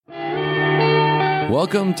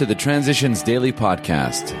Welcome to the Transitions Daily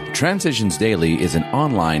podcast. Transitions Daily is an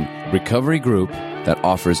online recovery group that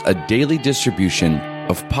offers a daily distribution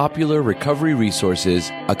of popular recovery resources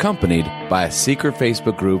accompanied by a secret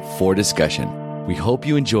Facebook group for discussion. We hope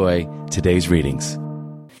you enjoy today's readings.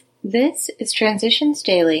 This is Transitions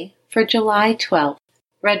Daily for July 12th,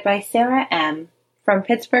 read by Sarah M. from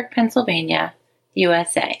Pittsburgh, Pennsylvania,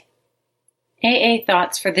 USA. AA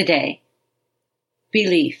Thoughts for the Day.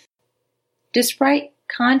 Belief. Despite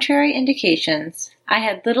contrary indications, I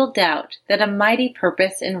had little doubt that a mighty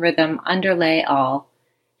purpose and rhythm underlay all.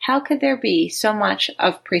 How could there be so much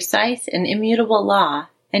of precise and immutable law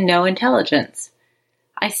and no intelligence?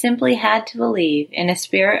 I simply had to believe in a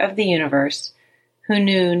spirit of the universe who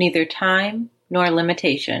knew neither time nor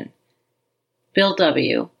limitation. Bill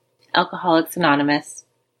W., Alcoholics Anonymous,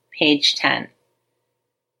 page 10.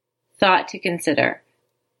 Thought to consider.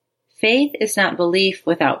 Faith is not belief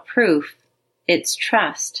without proof. It's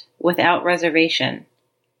trust without reservation.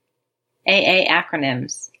 AA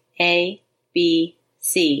acronyms A, B,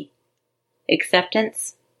 C.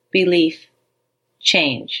 Acceptance, belief,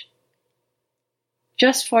 change.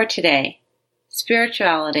 Just for today,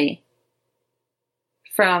 spirituality.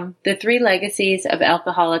 From The Three Legacies of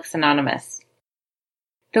Alcoholics Anonymous.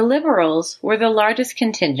 The liberals were the largest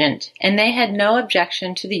contingent, and they had no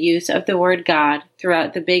objection to the use of the word God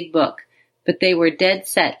throughout the big book, but they were dead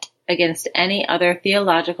set against any other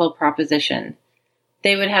theological proposition.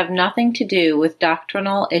 They would have nothing to do with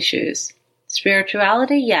doctrinal issues.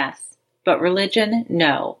 Spirituality, yes, but religion,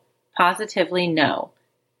 no. Positively no.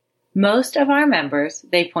 Most of our members,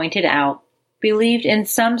 they pointed out, believed in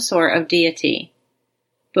some sort of deity.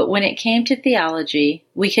 But when it came to theology,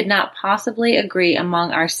 we could not possibly agree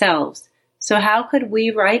among ourselves, so how could we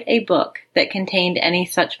write a book that contained any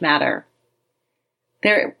such matter?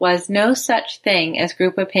 There was no such thing as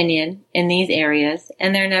group opinion in these areas,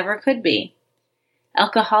 and there never could be.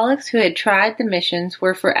 Alcoholics who had tried the missions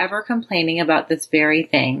were forever complaining about this very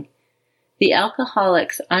thing. The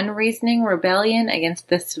alcoholics' unreasoning rebellion against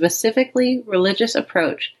the specifically religious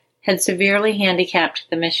approach had severely handicapped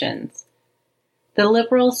the missions. The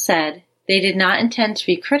liberals said they did not intend to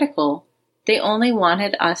be critical, they only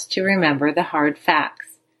wanted us to remember the hard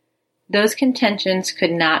facts. Those contentions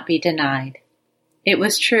could not be denied. It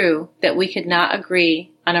was true that we could not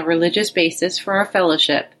agree on a religious basis for our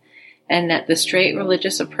fellowship, and that the straight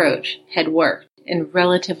religious approach had worked in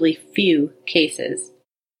relatively few cases.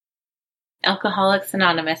 Alcoholics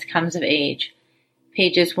Anonymous Comes of Age,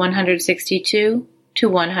 pages 162 to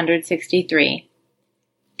 163.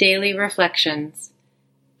 Daily Reflections.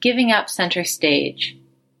 Giving up center stage.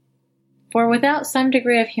 For without some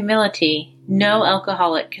degree of humility, no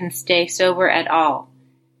alcoholic can stay sober at all.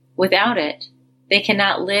 Without it, they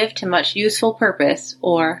cannot live to much useful purpose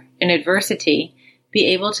or, in adversity, be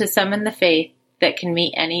able to summon the faith that can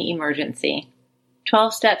meet any emergency.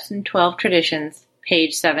 12 Steps and 12 Traditions,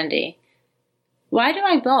 page 70. Why do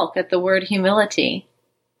I balk at the word humility?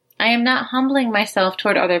 I am not humbling myself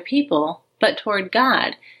toward other people, but toward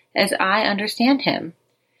God, as I understand Him.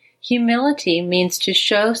 Humility means to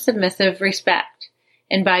show submissive respect,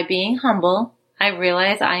 and by being humble, I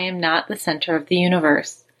realize I am not the center of the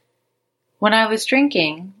universe. When I was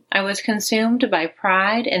drinking, I was consumed by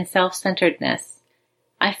pride and self-centeredness.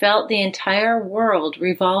 I felt the entire world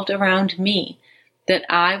revolved around me, that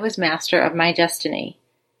I was master of my destiny.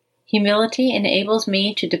 Humility enables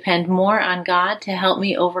me to depend more on God to help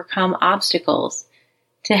me overcome obstacles,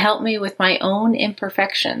 to help me with my own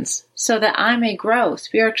imperfections, so that I may grow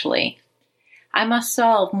spiritually. I must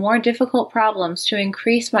solve more difficult problems to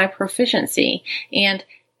increase my proficiency, and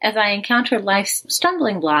as I encounter life's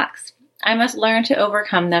stumbling blocks, I must learn to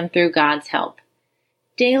overcome them through God's help.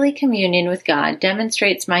 Daily communion with God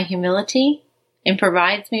demonstrates my humility and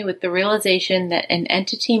provides me with the realization that an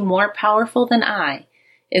entity more powerful than I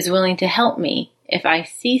is willing to help me if I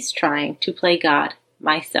cease trying to play God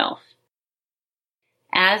myself.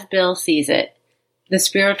 As Bill Sees It, The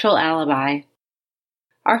Spiritual Alibi.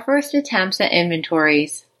 Our first attempts at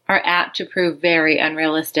inventories are apt to prove very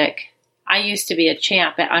unrealistic. I used to be a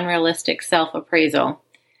champ at unrealistic self-appraisal.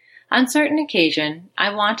 On certain occasion,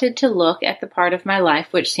 I wanted to look at the part of my life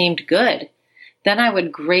which seemed good. Then I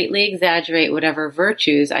would greatly exaggerate whatever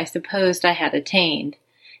virtues I supposed I had attained.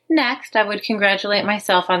 Next, I would congratulate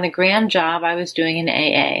myself on the grand job I was doing in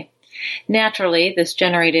AA. Naturally, this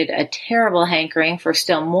generated a terrible hankering for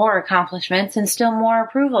still more accomplishments and still more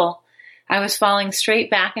approval. I was falling straight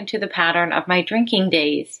back into the pattern of my drinking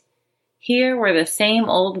days. Here were the same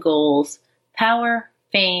old goals: power,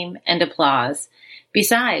 fame, and applause.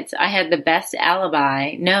 Besides, I had the best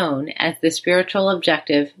alibi known as the spiritual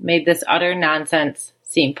objective made this utter nonsense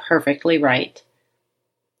seem perfectly right.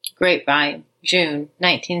 Grapevine, June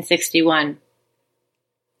 1961.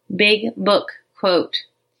 Big Book quote,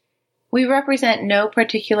 "We represent no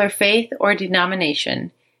particular faith or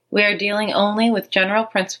denomination. We are dealing only with general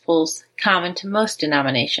principles common to most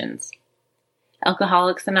denominations."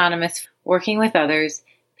 Alcoholics Anonymous, Working with Others,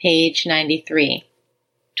 page 93.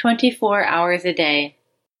 24 hours a day.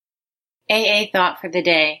 AA thought for the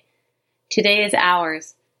day. Today is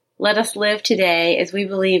ours. Let us live today as we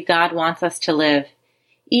believe God wants us to live.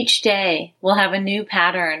 Each day will have a new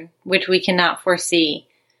pattern which we cannot foresee,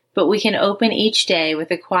 but we can open each day with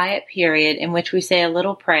a quiet period in which we say a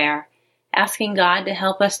little prayer, asking God to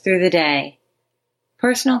help us through the day.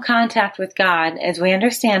 Personal contact with God, as we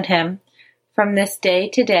understand Him, from this day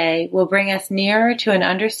to day will bring us nearer to an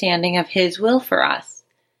understanding of His will for us.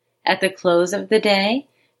 At the close of the day,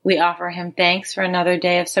 we offer Him thanks for another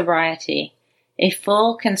day of sobriety. A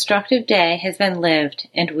full, constructive day has been lived,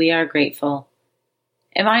 and we are grateful.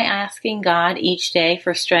 Am I asking God each day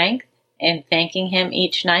for strength and thanking Him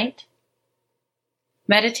each night?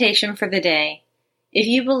 Meditation for the day. If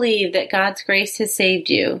you believe that God's grace has saved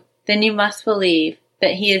you, then you must believe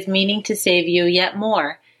that He is meaning to save you yet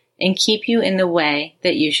more and keep you in the way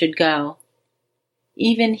that you should go.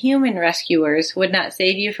 Even human rescuers would not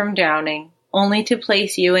save you from drowning, only to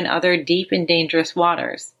place you in other deep and dangerous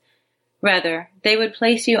waters. Rather, they would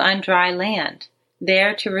place you on dry land,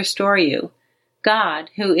 there to restore you. God,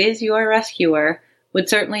 who is your rescuer, would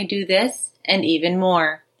certainly do this and even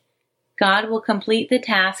more. God will complete the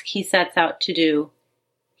task He sets out to do.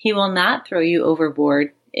 He will not throw you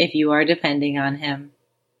overboard if you are depending on Him.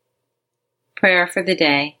 Prayer for the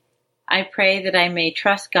day. I pray that I may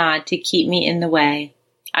trust God to keep me in the way.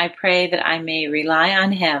 I pray that I may rely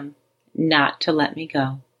on Him not to let me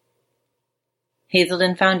go.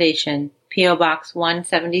 Hazelden Foundation, P.O. Box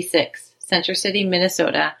 176, Center City,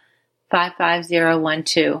 Minnesota,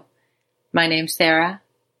 55012. My name's Sarah,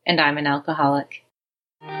 and I'm an alcoholic.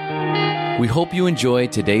 We hope you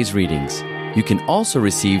enjoyed today's readings. You can also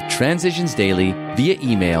receive Transitions Daily via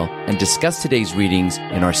email and discuss today's readings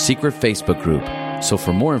in our secret Facebook group. So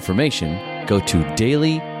for more information, go to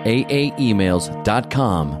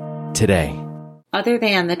dailyaaemails.com today. Other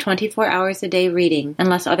than the 24 hours a day reading,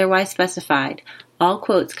 unless otherwise specified, all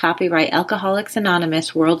quotes copyright Alcoholics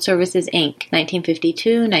Anonymous World Services, Inc.,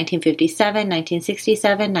 1952, 1957,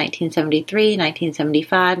 1967, 1973,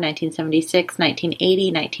 1975, 1976,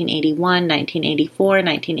 1980, 1981, 1984,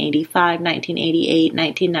 1985, 1988,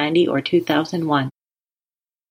 1990, or 2001.